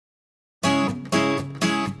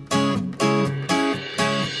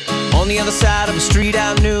the other side of the street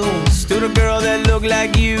I knew stood a girl that looked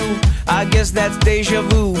like you. I guess that's deja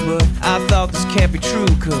vu, but I thought this can't be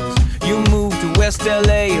true, 'cause you moved to West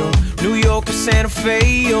LA or New York or Santa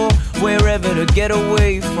Fe or wherever to get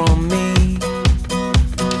away from me.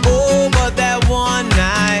 Oh, but that one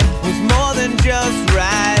night was more than just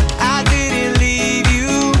right. I didn't leave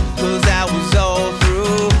you 'cause I was all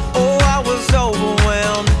through. Oh, I was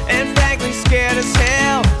overwhelmed and frankly scared as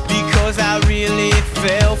hell, because I really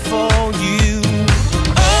fell for you.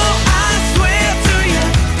 Oh, I swear to you,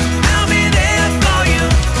 I'll be there for you.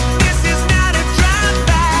 This is not a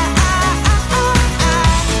drive-by.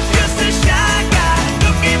 Just a shy guy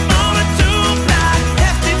looking for a two-fly,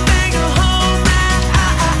 hefty thing to hold my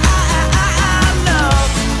love.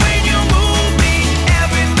 When you move me,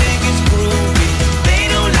 everything is groovy. They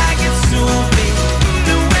don't like it, sue me,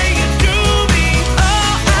 the way you do me.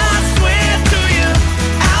 Oh, I swear to you,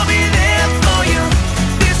 I'll be there for you.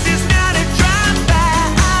 This is not a drive-by.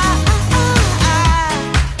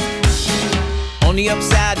 On the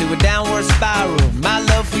upside to a downward spiral, my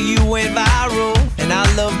love for you went viral, and I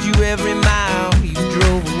loved you every mile you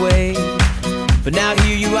drove away. But now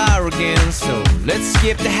here you are again, so let's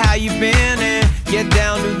skip to how you've been and get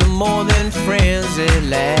down to the more than friends at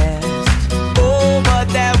last. Oh, but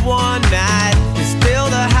that one night is still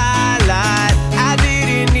the highlight. I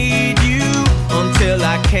didn't need you until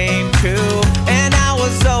I came to, and I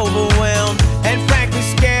was overwhelmed and frankly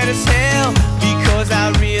scared as hell, because I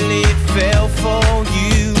really fell for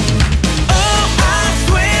you. Oh, I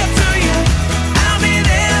swear to you, I'll be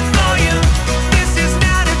there for you. This is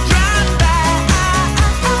not a drive-by.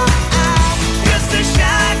 Just a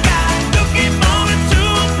shy guy looking for a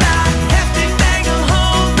two-fly, hefty thing to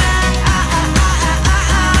hold my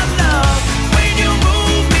love. When you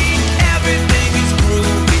move me, everything is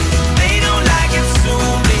groovy. They don't like it, sue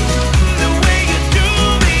me, the way you do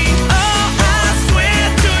me. Oh, I swear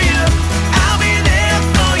to you, I'll be there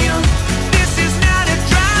for you. This is not a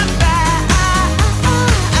drive-by.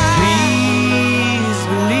 Please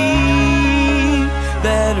believe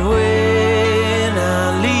that when I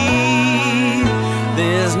leave,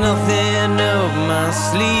 there's nothing up my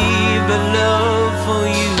sleeve but love for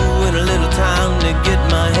you, and a little time to get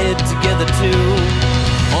my head together too.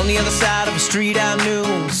 On the other side of the street I knew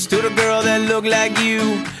stood a girl that looked like you.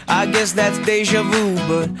 I guess that's deja vu,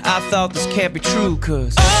 but I thought this can't be true,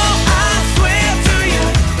 'cause oh, I